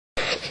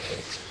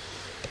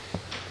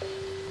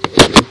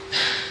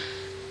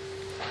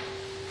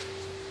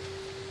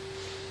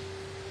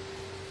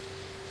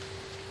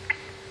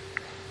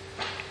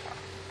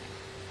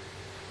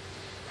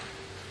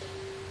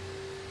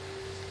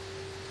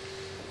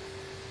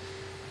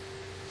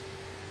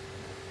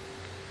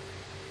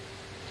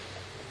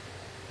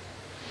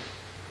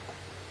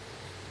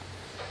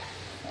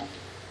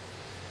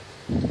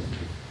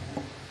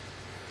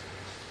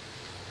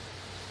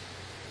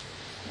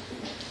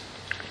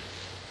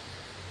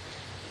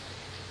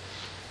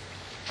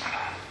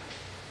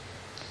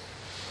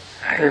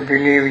I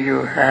believe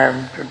you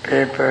have the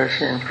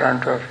papers in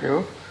front of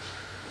you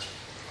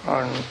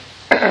on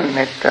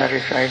metta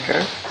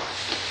recital.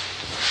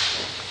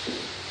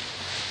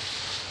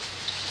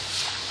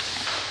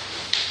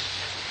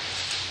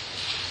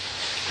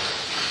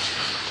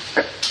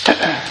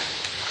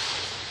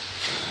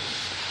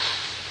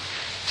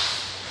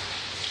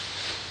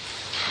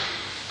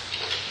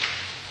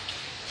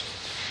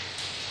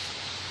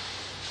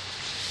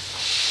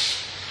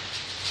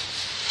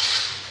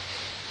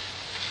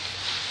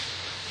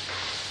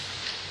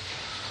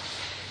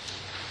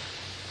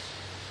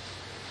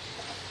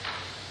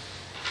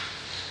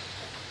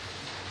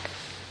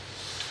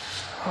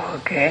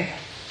 Okay,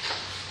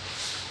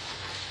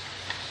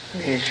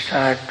 we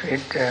start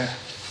with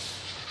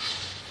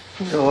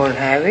you all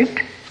have it.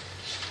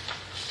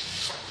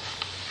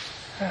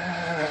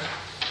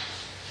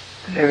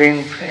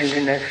 Living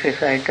friendliness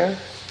recital.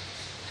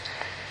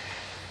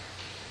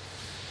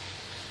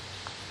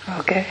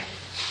 Okay?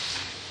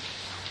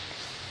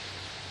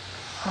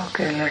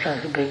 Okay, let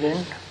us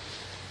begin.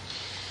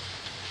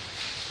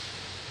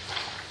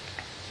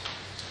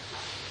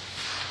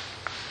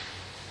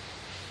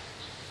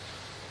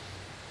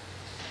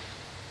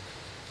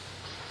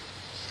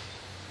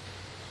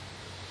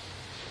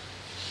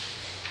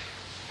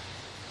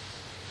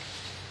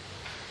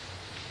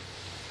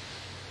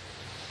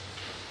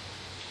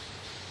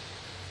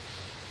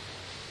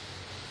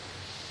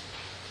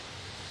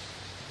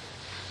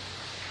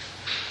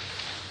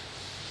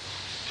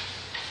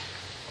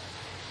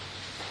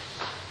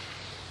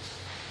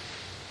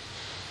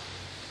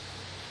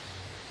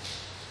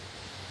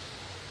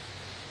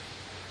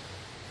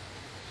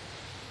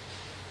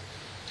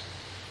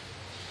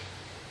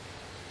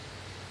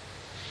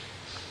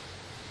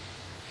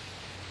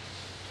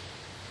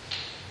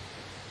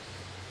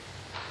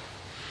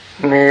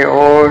 May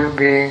all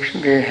beings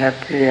be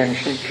happy and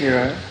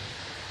secure.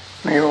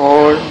 May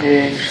all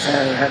beings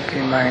have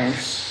happy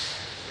minds.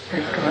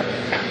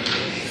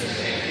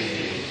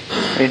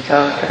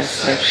 Without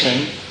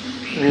exception,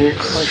 weak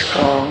or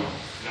strong,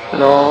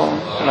 long,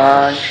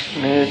 large,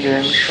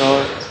 medium,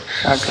 short,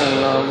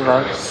 subtle or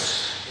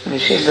gross,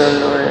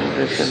 visible or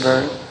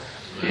invisible,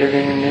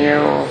 living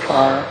near or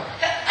far,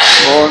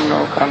 born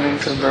or coming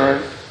to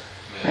birth.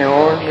 May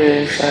all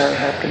beings have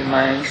happy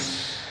minds.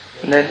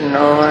 Let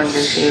no one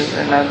deceive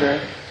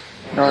another,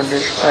 nor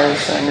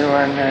despise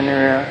anyone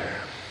anywhere.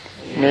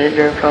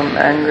 Neither from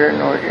anger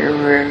nor ill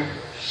will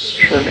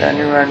should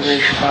anyone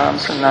wish harm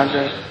to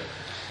another.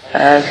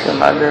 As the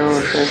mother who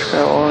risks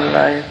her own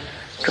life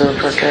to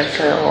protect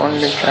her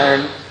only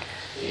child,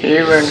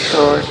 even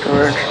so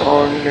towards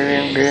all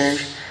living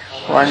beings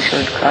one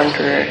should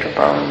cultivate a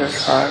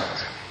boundless heart.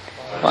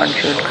 One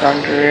should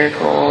cultivate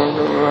for all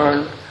the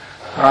world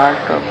a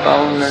heart of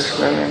boundless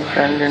loving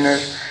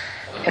friendliness,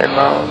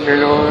 above,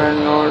 below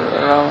and all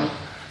around,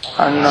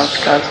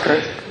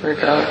 unobstructed,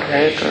 without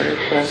hate or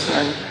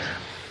resentment,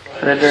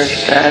 whether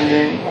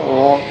standing,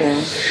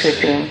 walking,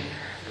 sitting,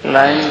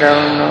 lying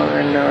down or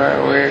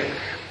whenever awake.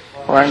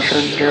 One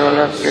should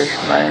develop this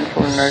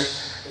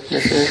mindfulness.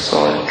 This is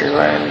called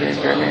divine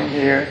reasoning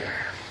here,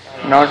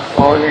 not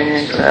falling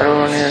into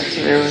erroneous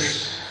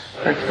views,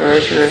 but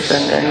virtuous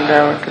and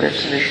endowed with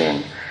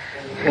vision,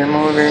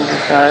 removing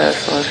desires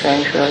for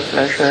sensual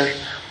pleasures.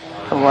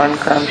 One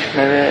comes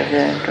never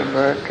again to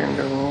birth in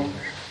the womb.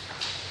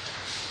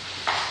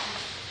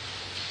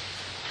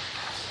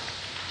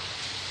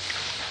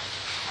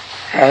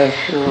 As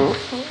you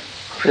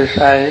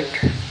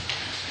recite,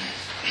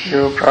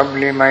 you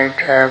probably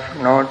might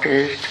have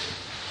noticed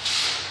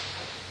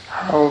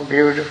how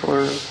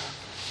beautiful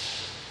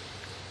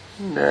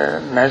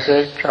the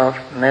message of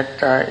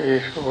metta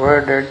is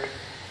worded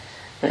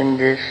in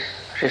this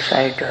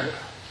recital.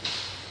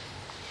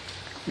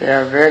 They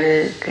are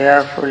very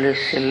carefully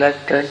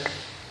selected,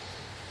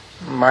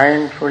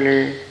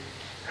 mindfully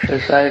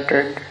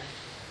recited,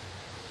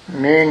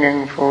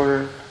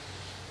 meaningful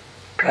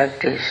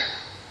practice.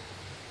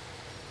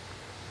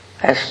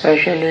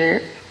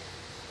 Especially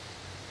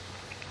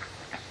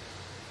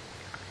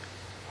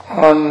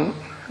on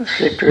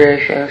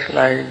situations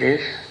like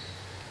this,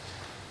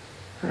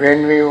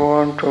 when we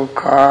want to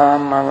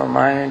calm our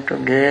mind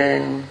to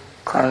gain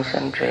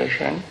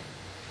concentration,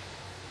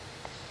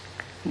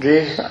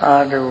 these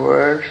are the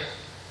words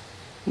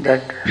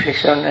that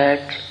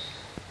resonate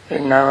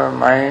in our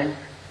mind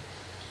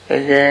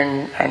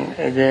again and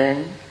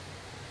again,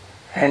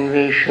 and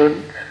we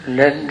should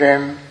let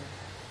them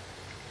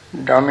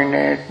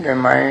dominate the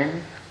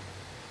mind.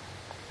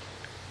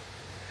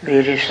 We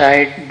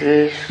recite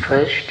this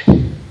first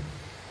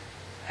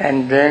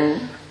and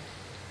then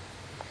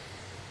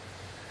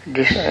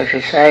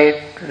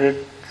recite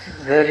with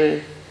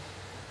very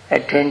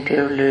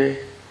attentively,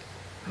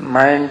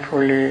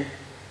 mindfully,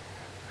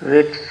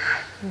 with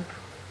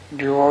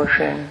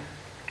devotion,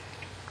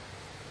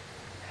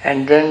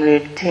 and then we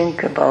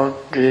think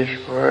about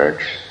these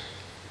words.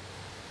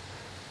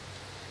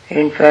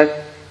 In fact,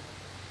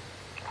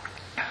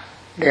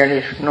 there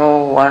is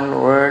no one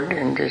word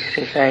in this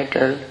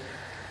recital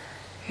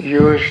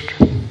used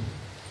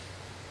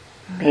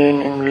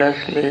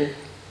meaninglessly,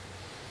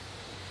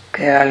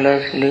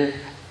 carelessly.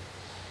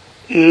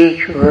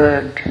 Each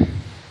word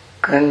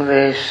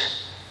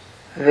conveys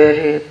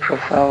very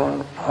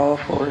profound,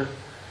 powerful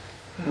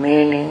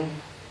meaning.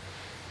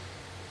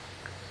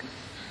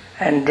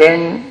 And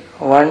then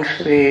once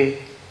we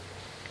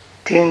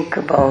think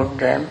about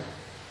them,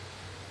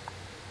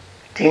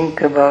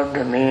 think about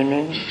the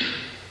meaning,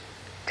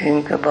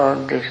 think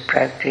about this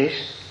practice,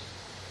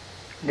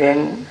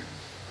 then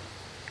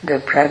the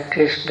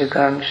practice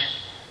becomes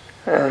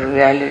a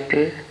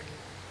reality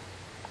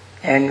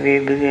and we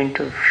begin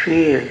to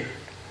feel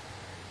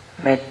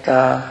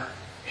metta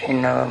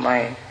in our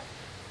mind.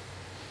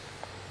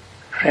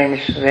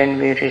 Friends, when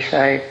we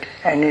recite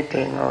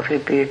anything or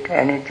repeat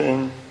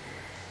anything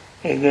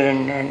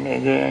again and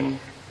again,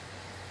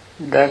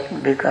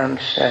 that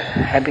becomes a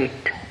habit.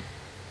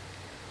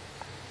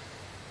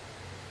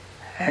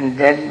 And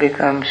that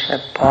becomes a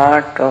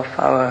part of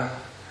our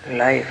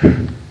life.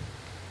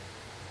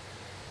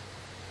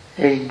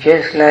 It's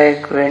just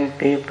like when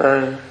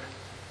people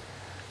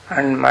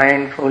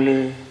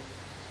unmindfully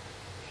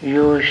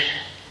use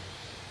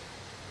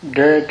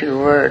dirty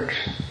words.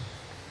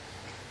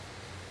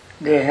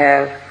 They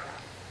have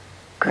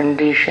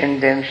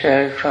conditioned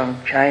themselves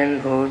from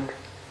childhood.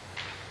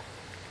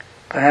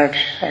 Perhaps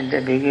at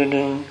the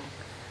beginning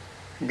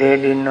they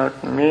did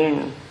not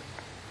mean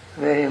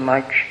very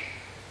much,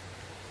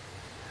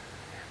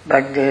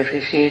 but they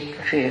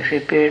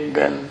repeat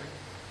them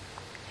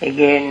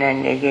again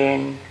and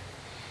again,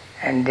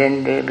 and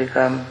then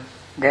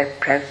that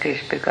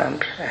practice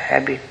becomes a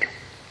habit.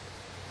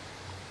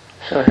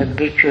 So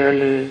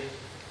habitually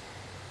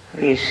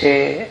we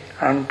say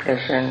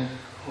unpleasant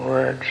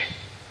words,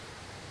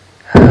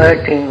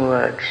 hurting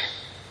words.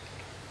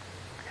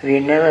 We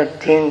never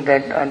think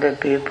that other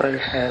people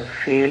have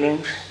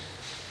feelings,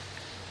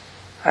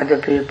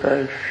 other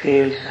people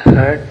feel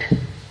hurt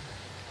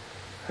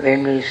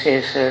when we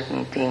say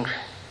certain things.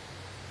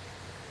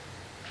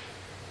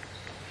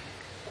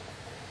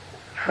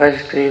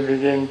 First we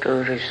begin to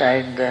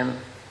recite them,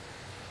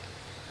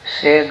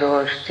 say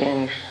those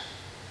things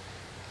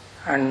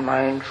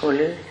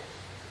unmindfully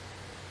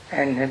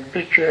and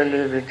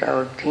habitually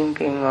without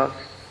thinking of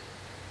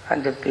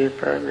other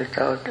people,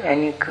 without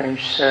any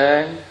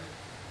concern,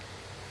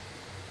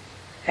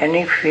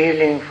 any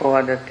feeling for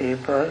other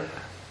people.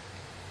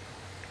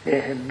 They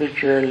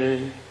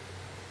habitually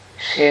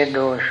say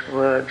those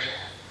words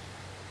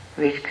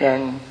which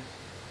can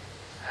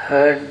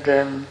hurt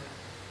them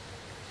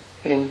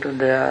into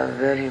their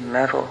very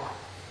marrow.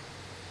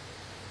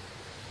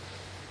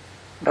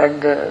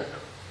 But the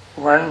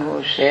one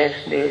who says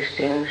these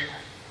things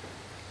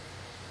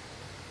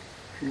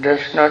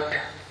does not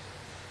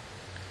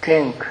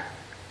think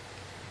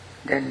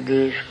that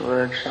these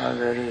words are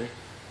very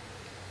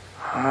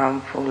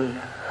harmful,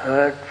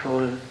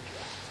 hurtful,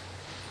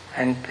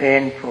 and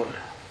painful.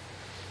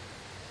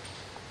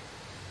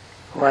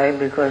 Why?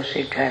 Because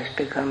it has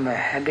become a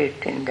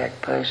habit in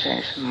that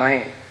person's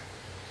mind.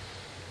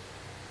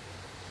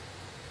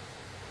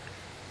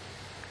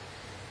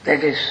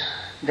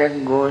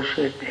 That goes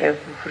with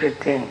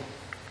everything.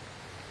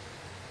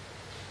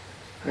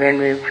 When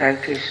we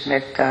practice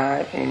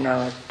metta in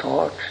our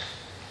thoughts,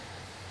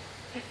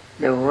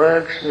 the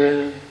words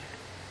will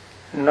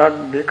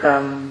not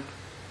become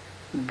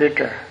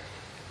bitter,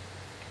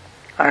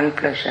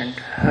 unpleasant,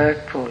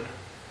 hurtful,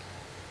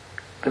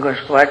 because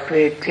what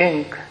we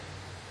think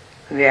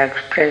we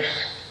express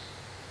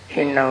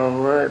in our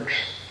words.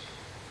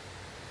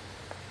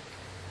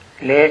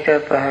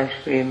 Later perhaps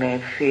we may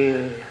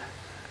feel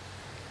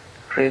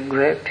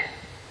regret,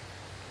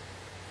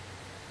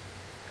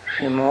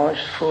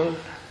 remorseful,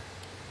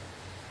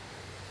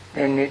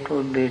 then it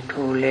would be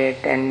too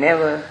late, and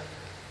never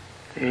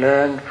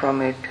learn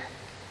from it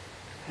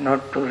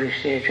not to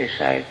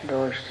recite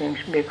those things,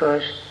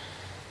 because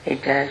it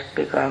has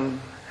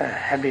become a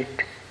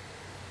habit.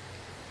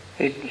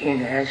 It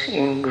has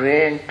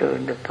ingrained to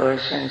the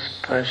person's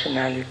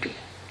personality.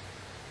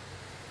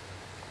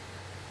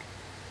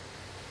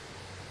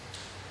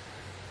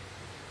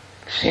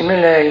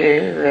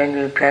 Similarly,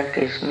 when we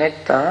practice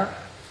metta,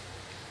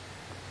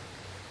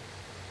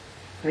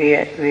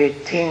 we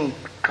think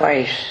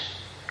twice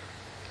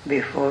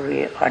before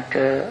we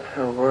utter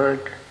a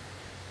word,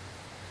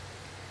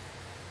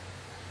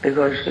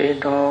 because we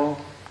know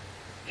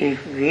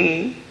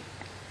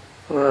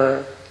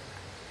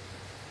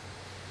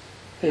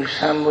if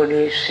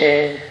somebody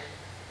says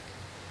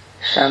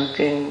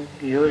something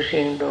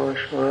using those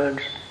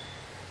words,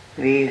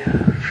 we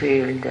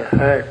feel the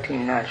hurt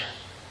in us.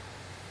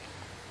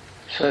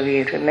 So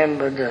we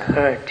remember the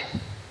hurt.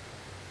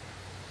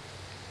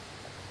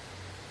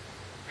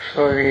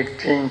 So we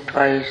think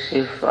twice,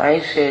 if I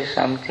say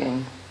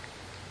something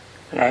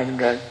like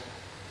that,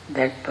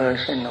 that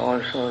person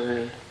also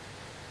will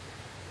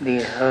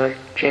be hurt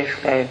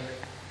just like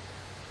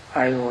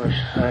I was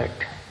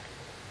hurt.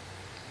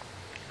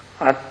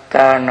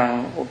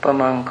 Attanang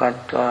upamang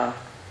katva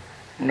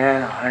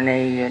na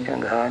haneyya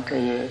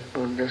ghataye.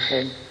 Buddha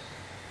said,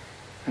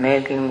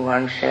 making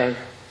oneself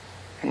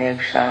An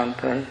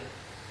example,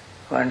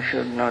 one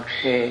should not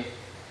say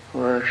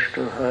words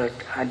to hurt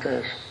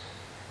others,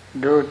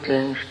 do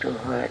things to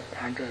hurt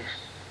others.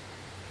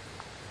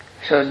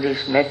 So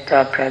this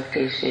metta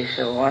practice is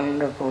a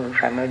wonderful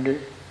remedy.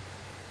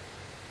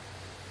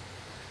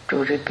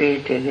 To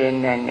repeat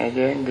again and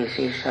again, this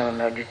is our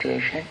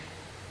meditation.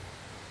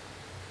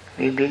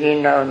 We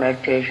begin our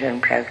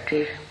meditation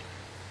practice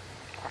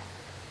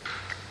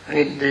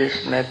with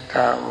these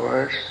metta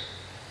words,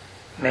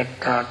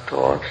 metta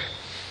thoughts,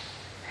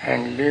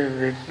 and live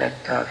with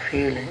metta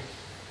feeling.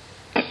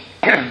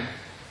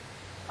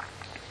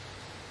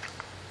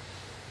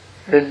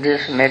 With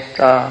this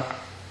metta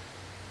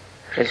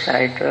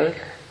recital,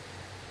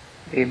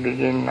 we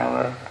begin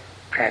our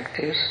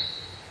practice.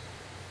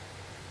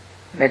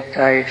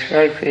 Metta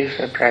itself is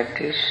a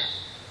practice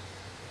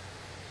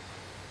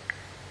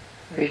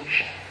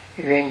which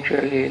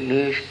eventually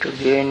leads to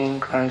gaining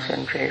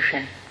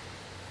concentration.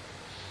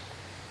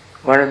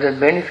 One of the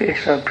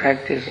benefits of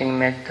practicing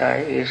metta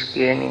is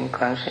gaining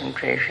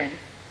concentration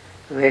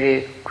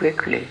very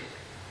quickly.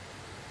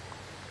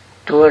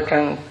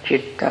 Tuvatang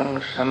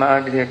chittang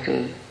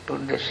samadhyati,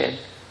 Buddha said.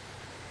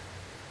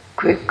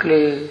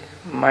 Quickly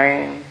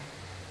mind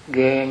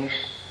gains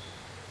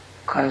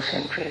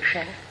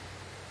concentration.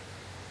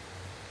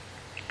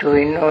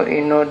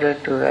 In order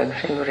to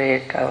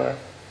accelerate our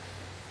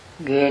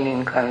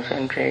gaining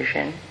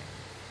concentration,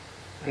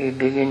 we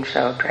begin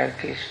our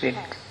practice with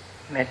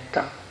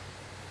metta.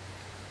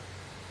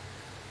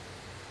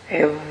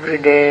 Every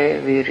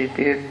day we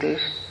repeat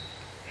this.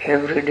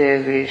 Every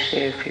day we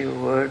say a few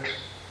words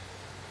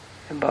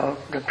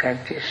about the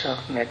practice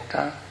of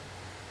metta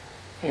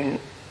in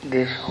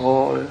this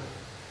whole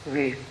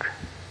week.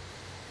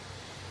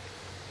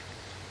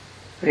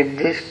 With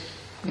this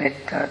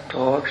metta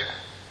thoughts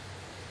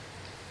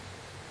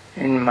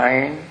in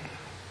mind,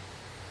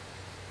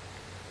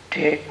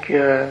 take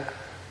your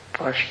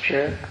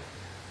posture,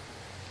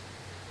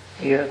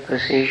 your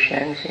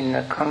positions in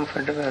a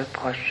comfortable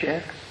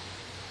posture.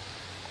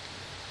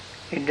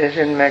 It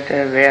doesn't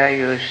matter where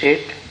you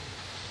sit,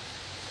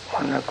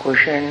 on a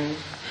cushion,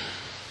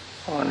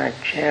 on a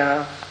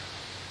chair,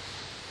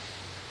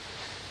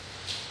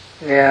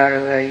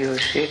 wherever you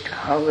sit,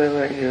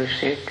 however you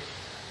sit,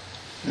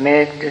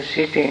 make the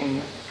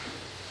sitting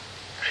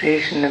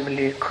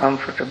reasonably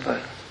comfortable.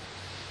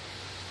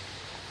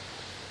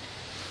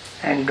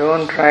 And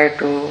don't try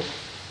to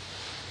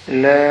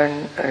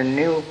learn a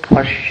new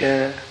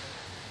posture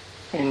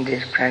in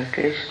this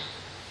practice,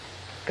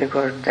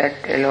 because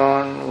that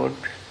alone would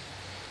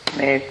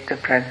make the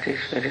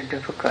practice very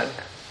difficult.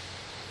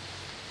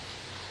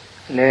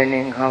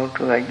 Learning how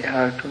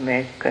to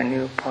make a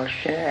new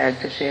posture,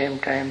 at the same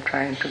time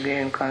trying to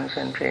gain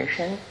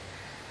concentration,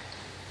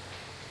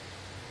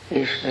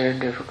 is very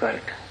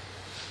difficult.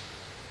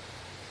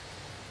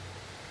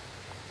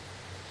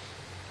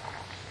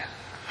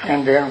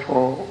 And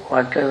therefore,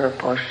 whatever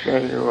posture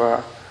you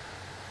are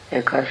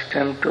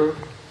accustomed to,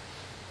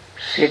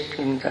 sit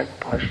in that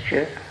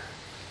posture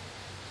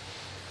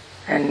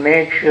and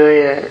make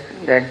sure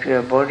that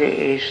your body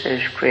is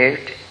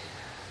straight,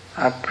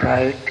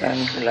 upright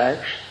and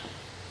relaxed,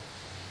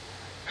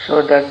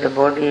 so that the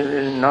body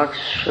will not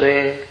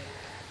sway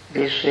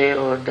this way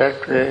or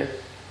that way,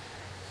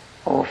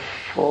 or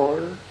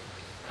fall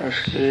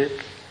asleep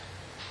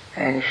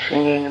and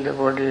swinging the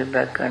body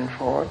back and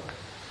forth.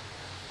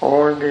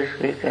 All this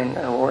we can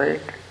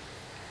avoid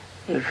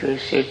if we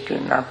sit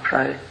in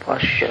upright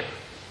posture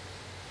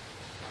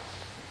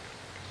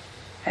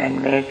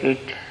and make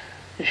it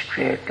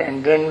straight,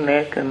 and then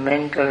make a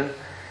mental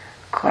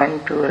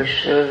contour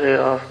survey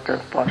of the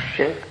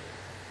posture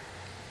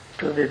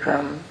to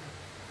become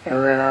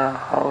aware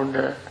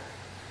of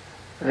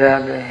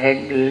where the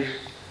head is,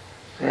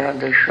 where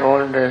the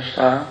shoulders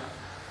are,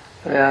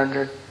 where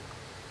the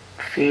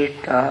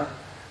feet are,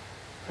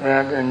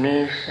 where the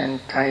knees and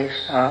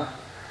thighs are,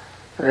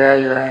 where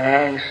your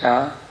hands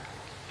are.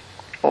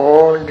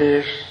 All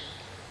this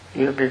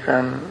you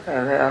become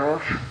aware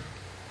of,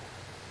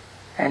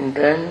 and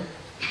then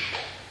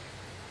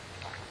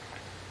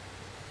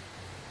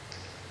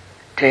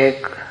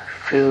take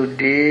few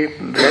deep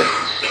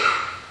breaths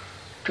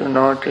to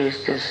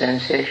notice the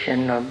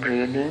sensation of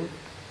breathing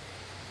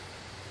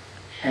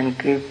and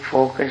keep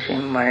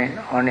focusing mind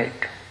on it.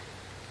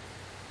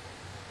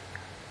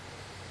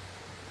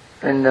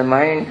 When the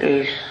mind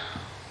is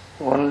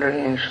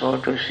wandering,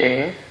 so to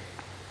say,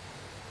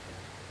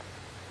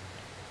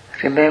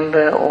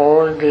 remember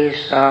all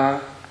these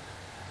are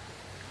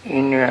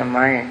in your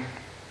mind.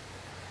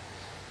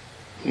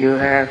 You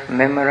have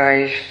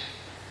memorized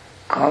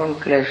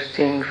countless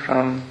things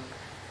from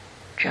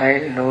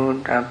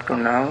childhood up to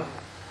now.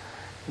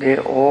 They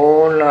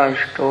all are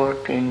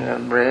stored in your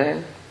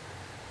brain,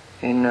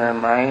 in your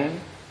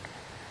mind,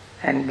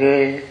 and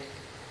they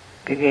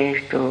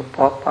begin to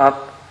pop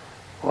up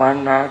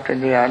one after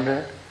the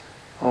other,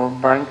 or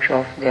bunch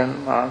of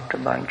them after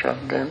bunch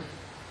of them,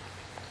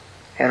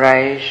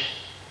 arise,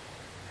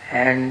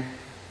 and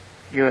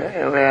your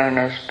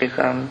awareness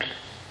becomes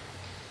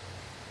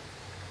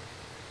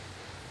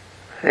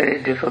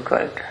very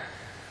difficult.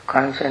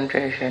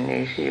 Concentration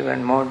is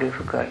even more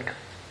difficult.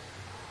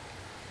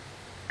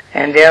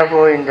 And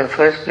therefore, in the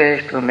first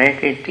place, to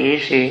make it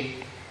easy,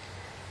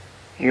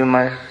 you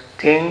must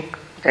think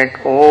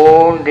that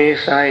all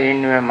these are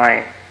in your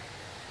mind.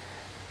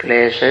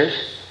 Places,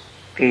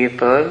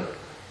 people,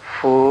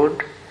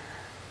 food,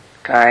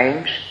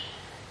 times,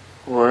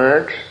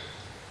 words,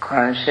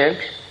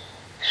 concepts,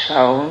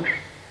 sounds,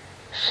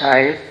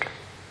 sight,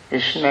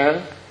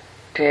 smell,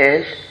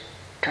 taste,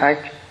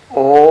 touch,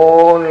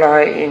 all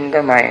are in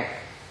the mind.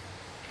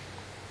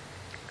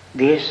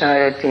 These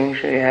are the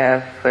things we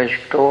have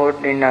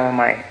stored in our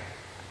mind,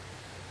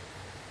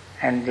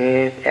 and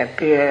they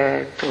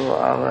appear to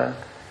our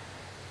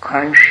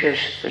conscious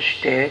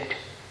state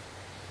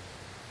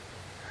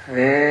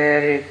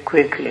very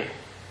quickly.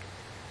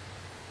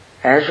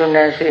 As soon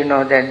as we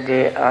know that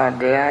they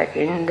are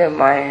in the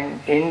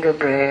mind, in the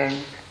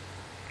brain,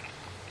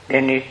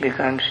 then it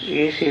becomes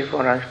easy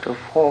for us to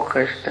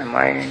focus the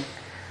mind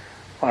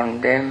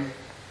on them,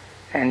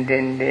 and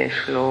then they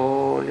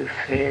slowly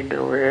fade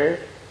away,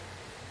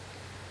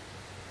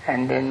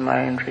 and then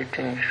mind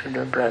returns to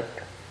the breath.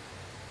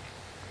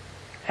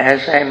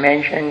 As I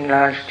mentioned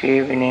last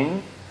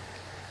evening,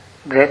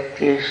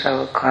 breath is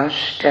our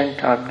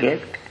constant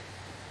object.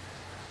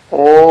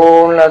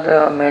 All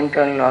other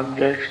mental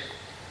objects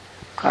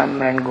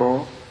come and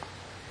go,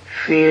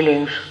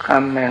 feelings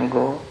come and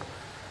go,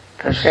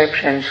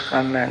 perceptions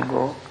come and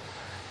go.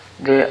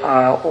 They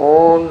are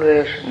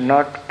always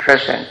not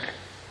present.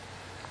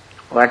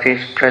 What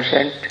is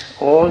present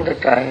all the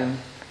time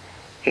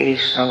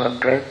is our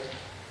breath,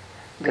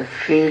 the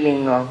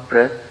feeling of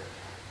breath,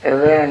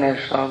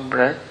 awareness of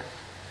breath,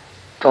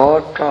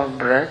 thought of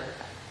breath,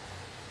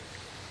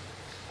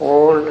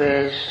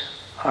 always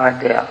are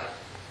there.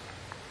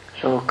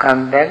 So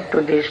come back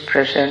to this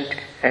present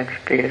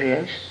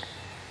experience,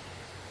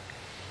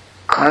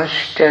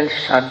 constant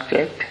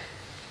subject,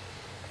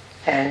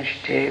 and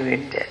stay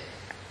with that.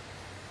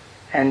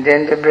 And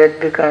then the breath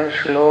becomes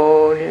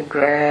slowly,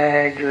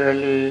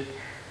 gradually,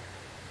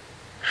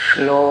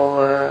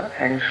 slower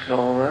and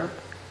slower,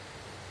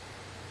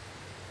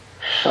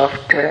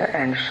 softer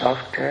and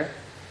softer,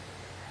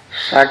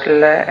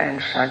 subtler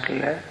and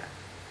subtler,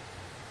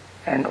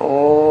 and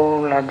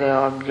all other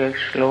objects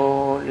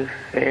slowly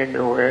fade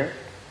away.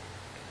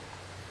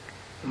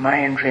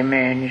 Mind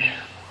remains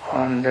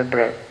on the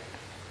breath.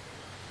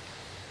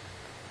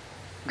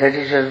 That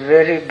is a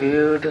very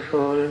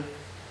beautiful,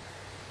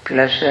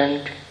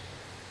 pleasant,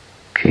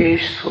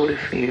 peaceful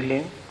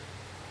feeling.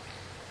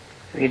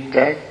 With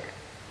that,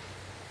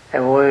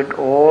 avoid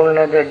all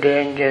other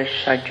dangers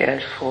such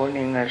as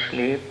falling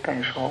asleep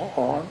and so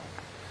on,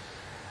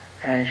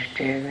 and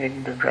stay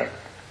with the breath.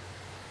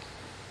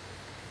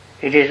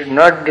 It is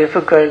not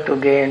difficult to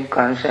gain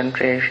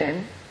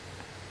concentration.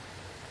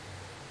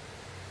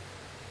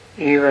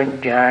 Even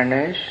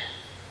jhanas,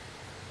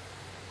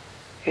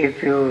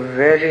 if you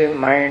very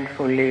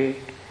mindfully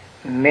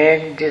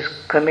make this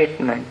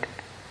commitment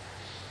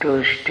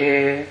to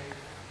stay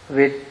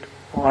with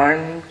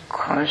one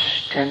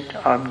constant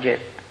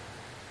object,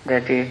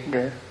 that is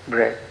the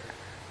breath.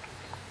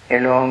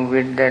 Along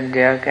with that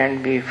there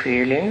can be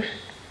feelings,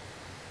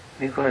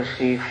 because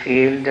we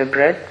feel the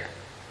breath.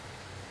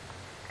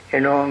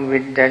 Along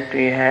with that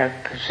we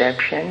have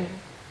perception,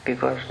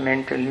 because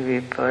mentally we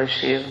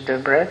perceive the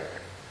breath.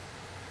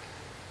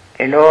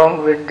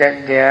 Along with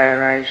that there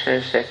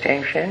arises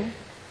attention,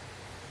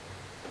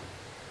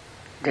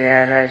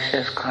 there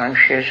arises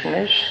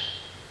consciousness.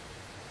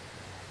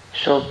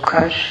 So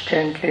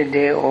constantly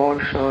they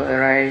also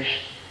arise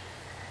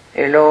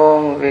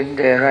along with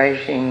the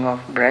rising of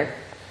breath.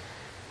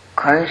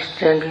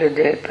 Constantly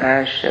they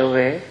pass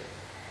away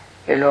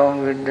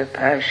along with the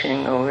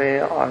passing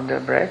away of the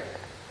breath.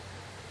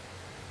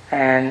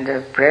 And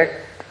the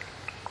breath,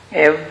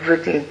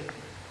 everything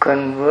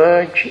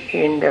converge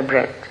in the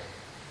breath,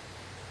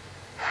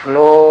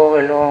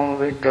 flow along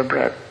with the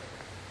breath,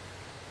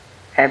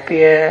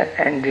 appear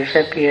and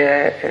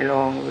disappear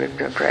along with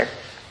the breath.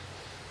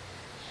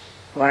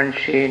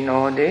 Once you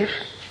know this,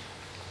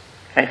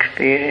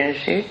 experience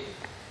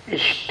it,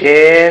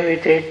 stay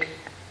with it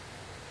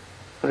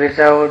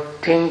without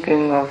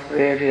thinking of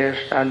various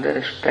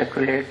other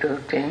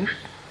speculative things,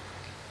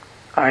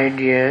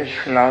 ideas,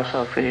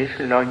 philosophies,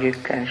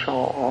 logic and so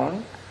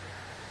on,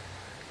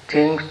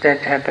 things that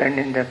happened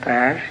in the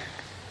past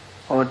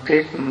or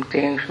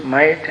things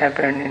might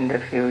happen in the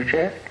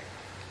future.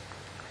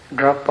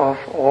 Drop off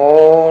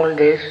all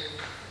this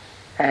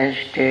and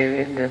stay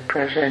with the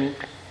present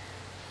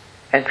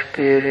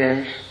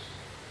experience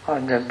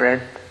of the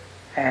breath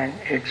and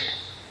its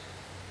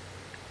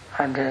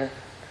other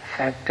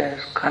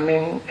factors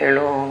coming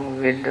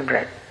along with the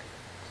breath.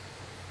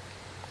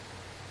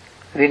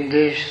 With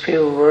these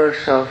few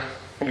words of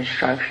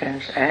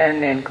instructions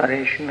and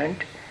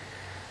encouragement,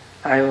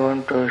 I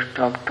want to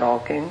stop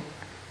talking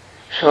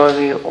so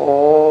we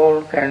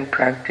all can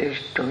practice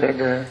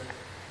together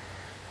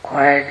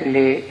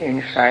quietly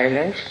in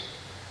silence.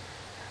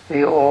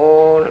 We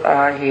all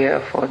are here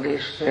for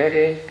this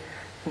very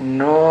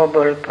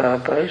noble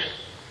purpose,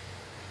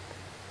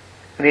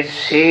 with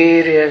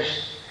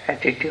serious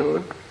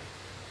attitude,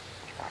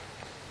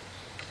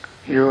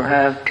 you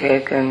have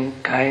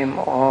taken time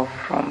off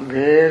from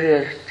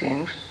various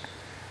things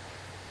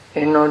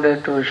in order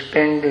to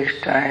spend this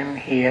time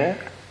here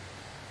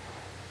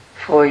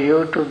for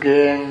you to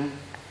gain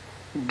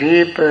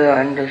deeper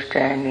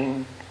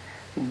understanding,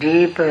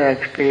 deeper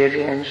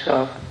experience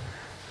of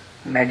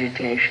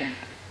meditation.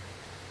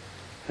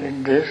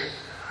 With this,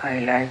 I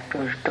like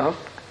to stop,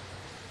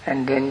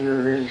 and then you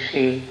will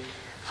see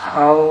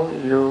how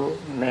you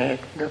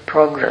make the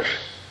progress.